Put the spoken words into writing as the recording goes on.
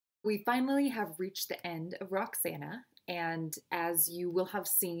We finally have reached the end of Roxana, and as you will have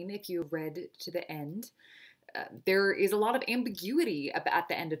seen if you read to the end, there is a lot of ambiguity at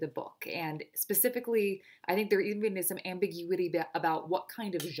the end of the book. And specifically, I think there even is some ambiguity about what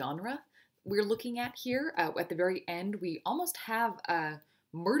kind of genre we're looking at here. At the very end, we almost have a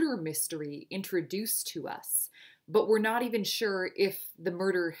murder mystery introduced to us, but we're not even sure if the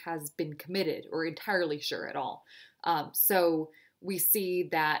murder has been committed or entirely sure at all. So we see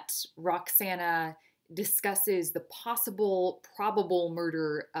that Roxana discusses the possible, probable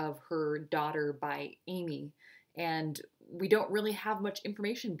murder of her daughter by Amy, and we don't really have much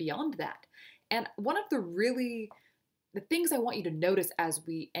information beyond that. And one of the things I want you to notice as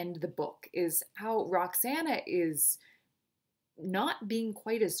we end the book is how Roxana is not being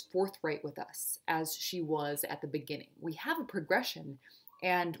quite as forthright with us as she was at the beginning. We have a progression,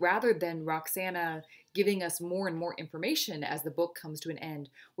 and rather than Roxana giving us more and more information as the book comes to an end,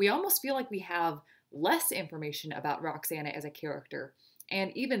 we almost feel like we have less information about Roxana as a character.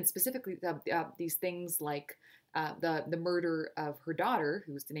 And even specifically, these things like the murder of her daughter,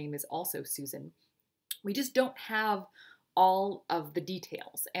 whose name is also Susan, we just don't have all of the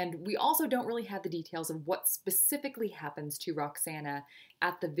details. And we also don't really have the details of what specifically happens to Roxana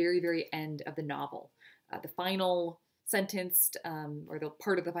at the very, very end of the novel. The final sentence, or the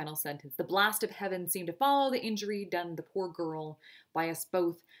part of the final sentence, the blast of heaven seemed to follow the injury done the poor girl by us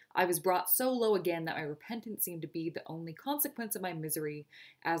both. I was brought so low again that my repentance seemed to be the only consequence of my misery,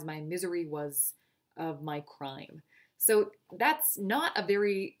 as my misery was of my crime. So that's not a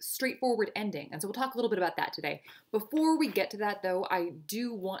very straightforward ending, and so we'll talk a little bit about that today. Before we get to that, though, I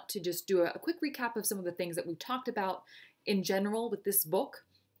do want to just do a quick recap of some of the things that we've talked about in general with this book.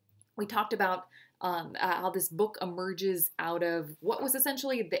 We talked about how this book emerges out of what was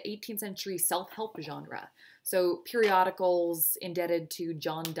essentially the 18th century self-help genre. So periodicals indebted to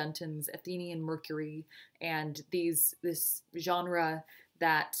John Dunton's Athenian Mercury, and this genre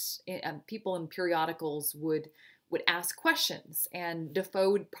that people in periodicals would ask questions. And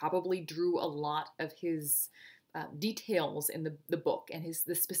Defoe probably drew a lot of his details in the book and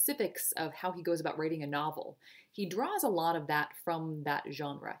the specifics of how he goes about writing a novel. He draws a lot of that from that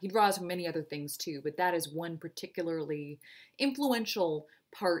genre. He draws from many other things too, but that is one particularly influential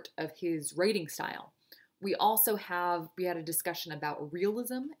part of his writing style. We had a discussion about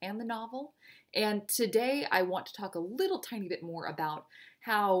realism and the novel. And today I want to talk a little tiny bit more about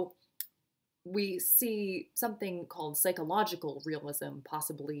how we see something called psychological realism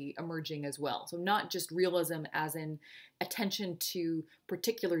possibly emerging as well. So not just realism as in attention to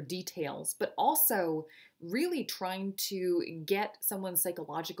particular details, but also really trying to get someone's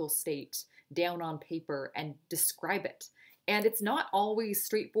psychological state down on paper and describe it. And it's not always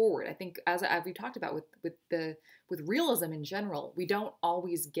straightforward. I think as we talked about with realism in general, we don't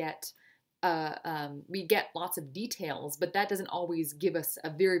always get we get lots of details, but that doesn't always give us a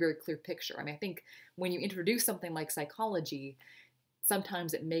very, very clear picture. I mean, I think when you introduce something like psychology,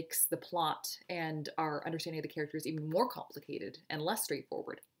 sometimes it makes the plot and our understanding of the characters even more complicated and less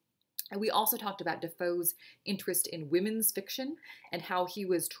straightforward. And we also talked about Defoe's interest in women's fiction and how he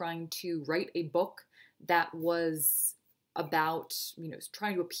was trying to write a book that was about,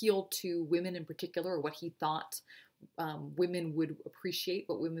 trying to appeal to women in particular, or what he thought women would appreciate,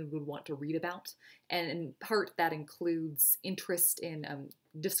 what women would want to read about. And in part, that includes interest in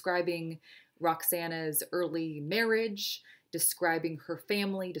describing Roxana's early marriage, describing her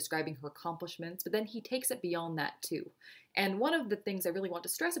family, describing her accomplishments, but then he takes it beyond that too. And one of the things I really want to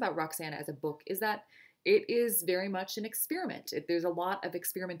stress about Roxana as a book is that it is very much an experiment. There's a lot of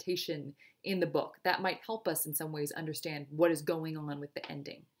experimentation in the book that might help us in some ways understand what is going on with the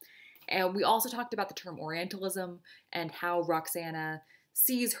ending. And we also talked about the term Orientalism and how Roxana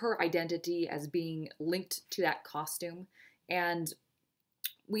sees her identity as being linked to that costume. And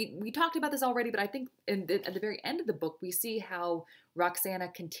we talked about this already, but I think at the very end of the book, we see how Roxana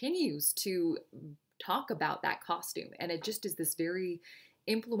continues to talk about that costume. And it just is this very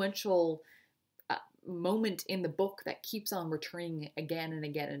influential moment in the book that keeps on returning again and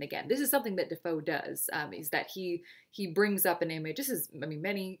again and again. This is something that Defoe does, is that he brings up an image.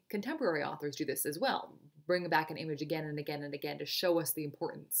 Many contemporary authors do this as well, bring back an image again and again and again to show us the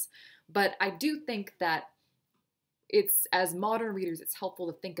importance. But I do think that as modern readers, it's helpful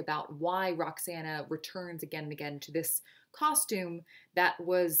to think about why Roxana returns again and again to this costume that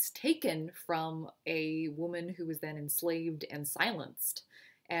was taken from a woman who was then enslaved and silenced,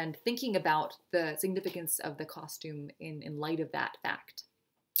 and thinking about the significance of the costume in light of that fact.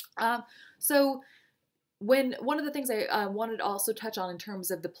 So one of the things I wanted to also touch on in terms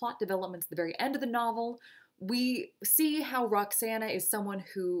of the plot developments at the very end of the novel we see how Roxana is someone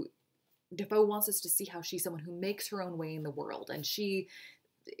who Defoe wants us to see how she's someone who makes her own way in the world, and she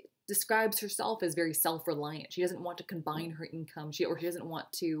describes herself as very self-reliant. She doesn't want to combine her income, or she doesn't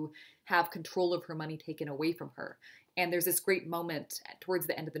want to have control of her money taken away from her. And there's this great moment towards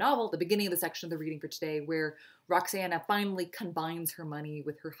the end of the novel, the beginning of the section of the reading for today, where Roxana finally combines her money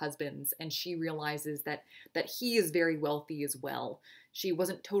with her husband's, and she realizes that he is very wealthy as well. She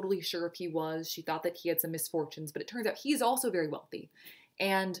wasn't totally sure if he was. She thought that he had some misfortunes, but it turns out he's also very wealthy.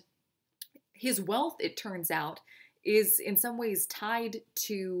 And his wealth, it turns out, is in some ways tied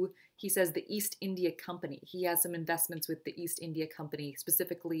to, he says, the East India Company. He has some investments with the East India Company,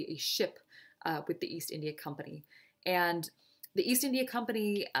 specifically a ship with the East India Company. And the East India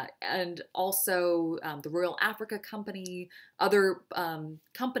Company and also the Royal Africa Company, other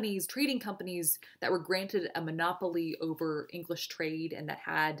companies, trading companies that were granted a monopoly over English trade and that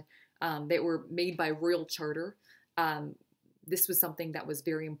had, they were made by royal charter. This was something that was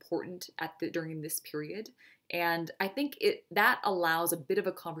very important during this period. And I think that allows a bit of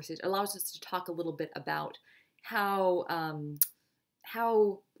a conversation, allows us to talk a little bit about how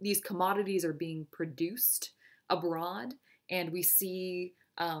these commodities are being produced abroad. And we see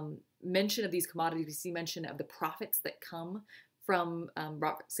mention of these commodities, we see mention of the profits that come from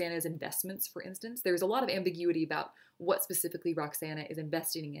Roxana's investments, for instance. There's a lot of ambiguity about what specifically Roxana is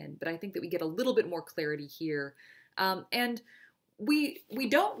investing in, but I think that we get a little bit more clarity here. And we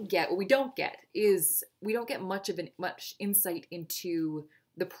don't get much insight into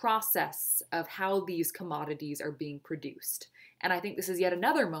the process of how these commodities are being produced. And I think this is yet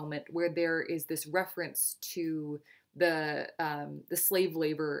another moment where there is this reference to the slave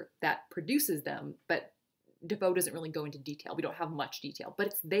labor that produces them, but Defoe doesn't really go into detail. We don't have much detail, but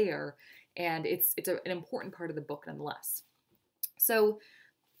it's there, and it's an important part of the book nonetheless. So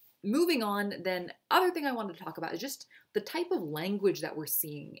moving on, then, other thing I wanted to talk about is just the type of language that we're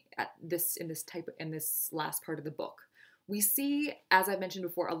seeing in this last part of the book. We see, as I've mentioned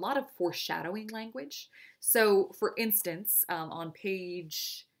before, a lot of foreshadowing language. So, for instance, on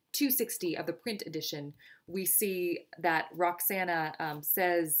page 260 of the print edition, we see that Roxana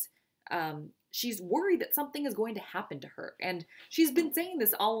says she's worried that something is going to happen to her. And she's been saying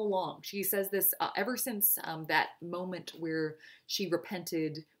this all along. She says this ever since that moment where she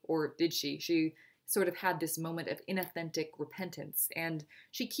repented, or did she? She sort of had this moment of inauthentic repentance. And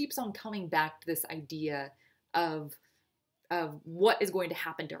she keeps on coming back to this idea of what is going to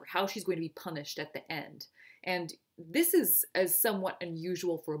happen to her, how she's going to be punished at the end. And this is somewhat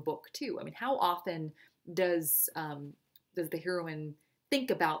unusual for a book, too. I mean, how often does the heroine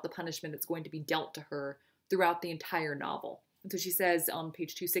think about the punishment that's going to be dealt to her throughout the entire novel? And so she says on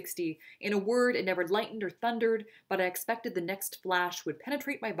page 260, "In a word, it never lightened or thundered, but I expected the next flash would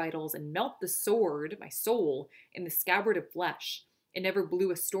penetrate my vitals and melt the sword, my soul, in the scabbard of flesh. It never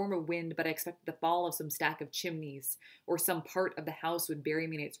blew a storm of wind, but I expected the fall of some stack of chimneys, or some part of the house would bury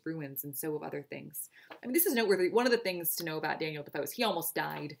me in its ruins, and so of other things." I mean, this is noteworthy. One of the things to know about Daniel Defoe is he almost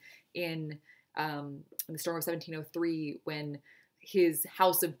died in the storm of 1703 when his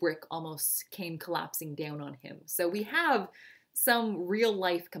house of brick almost came collapsing down on him. So we have some real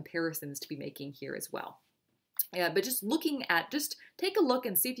life comparisons to be making here as well. But just take a look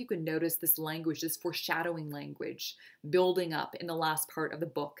and see if you can notice this language, this foreshadowing language building up in the last part of the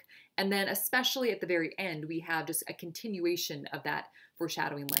book. And then especially at the very end, we have just a continuation of that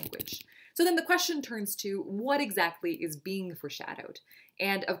foreshadowing language. So then the question turns to what exactly is being foreshadowed?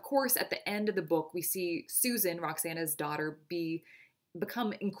 And of course, at the end of the book, we see Susan, Roxana's daughter,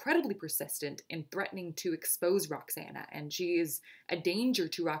 become incredibly persistent in threatening to expose Roxana. And she is a danger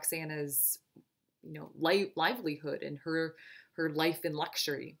to Roxana's livelihood and her life in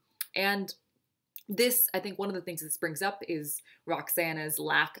luxury. And this, I think one of the things this brings up is Roxana's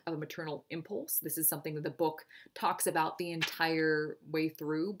lack of a maternal impulse. This is something that the book talks about the entire way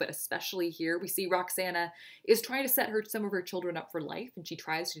through, but especially here, we see Roxana is trying to set some of her children up for life, and she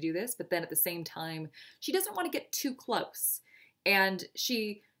tries to do this, but then at the same time, she doesn't want to get too close. And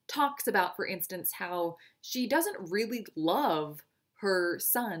she talks about, for instance, how she doesn't really love her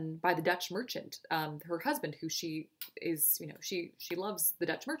son by the Dutch merchant, her husband, who she loves the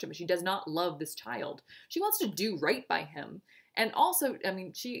Dutch merchant, but she does not love this child. She wants to do right by him. And also, I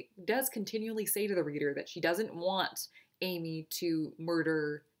mean, she does continually say to the reader that she doesn't want Amy to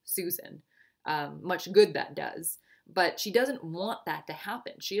murder Susan, much good that does. But she doesn't want that to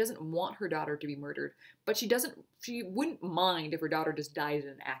happen. She doesn't want her daughter to be murdered, but she wouldn't mind if her daughter just died in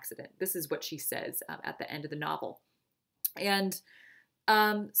an accident. This is what she says at the end of the novel. And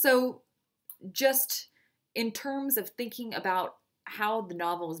so just in terms of thinking about how the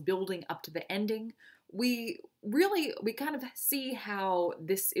novel is building up to the ending, we kind of see how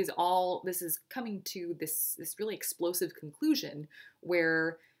this is coming to this really explosive conclusion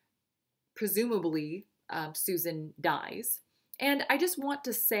where presumably Susan dies. And I just want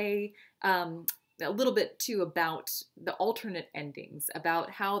to say a little bit too about the alternate endings,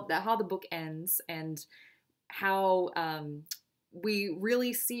 about how the book ends, and how we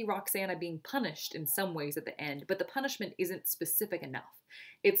really see Roxana being punished in some ways at the end, but the punishment isn't specific enough.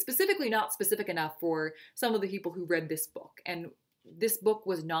 It's specifically not specific enough for some of the people who read this book. And this book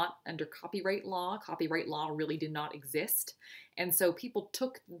was not under copyright law. Copyright law really did not exist. And so people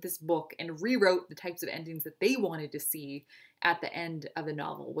took this book and rewrote the types of endings that they wanted to see at the end of the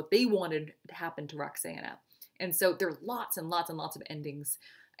novel, what they wanted to happen to Roxana. And so there are lots and lots and lots of endings.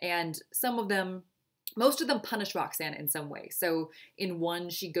 And most of them punish Roxana in some way. So in one,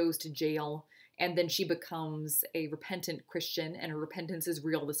 she goes to jail, and then she becomes a repentant Christian, and her repentance is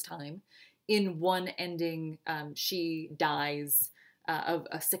real this time. In one ending, she dies of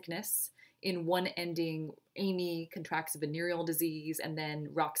a sickness. In one ending, Amy contracts a venereal disease, and then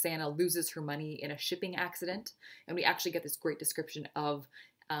Roxana loses her money in a shipping accident. And we actually get this great description of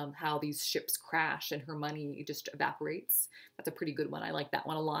how these ships crash and her money just evaporates. That's a pretty good one. I like that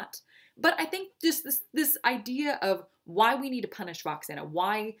one a lot. But I think just this idea of why we need to punish Roxana,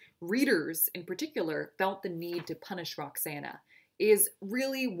 why readers in particular felt the need to punish Roxana, is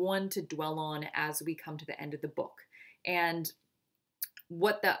really one to dwell on as we come to the end of the book. And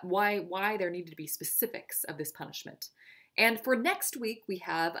why there needed to be specifics of this punishment. And for next week, we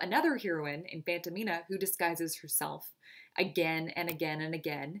have another heroine in Phantomina who disguises herself again and again and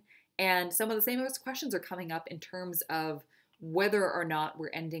again. And some of the same questions are coming up in terms of whether or not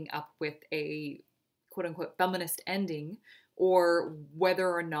we're ending up with a quote-unquote feminist ending, or whether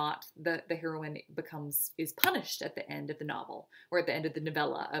or not the heroine is punished at the end of the novel, or at the end of the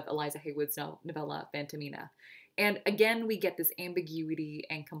novella of Eliza Haywood's novella Phantomina. And again, we get this ambiguity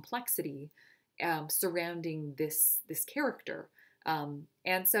and complexity surrounding this character.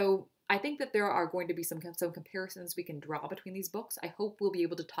 And so I think that there are going to be some comparisons we can draw between these books. I hope we'll be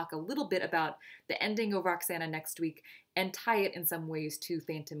able to talk a little bit about the ending of Roxana next week and tie it in some ways to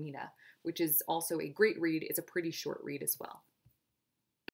Phantomina, which is also a great read. It's a pretty short read as well.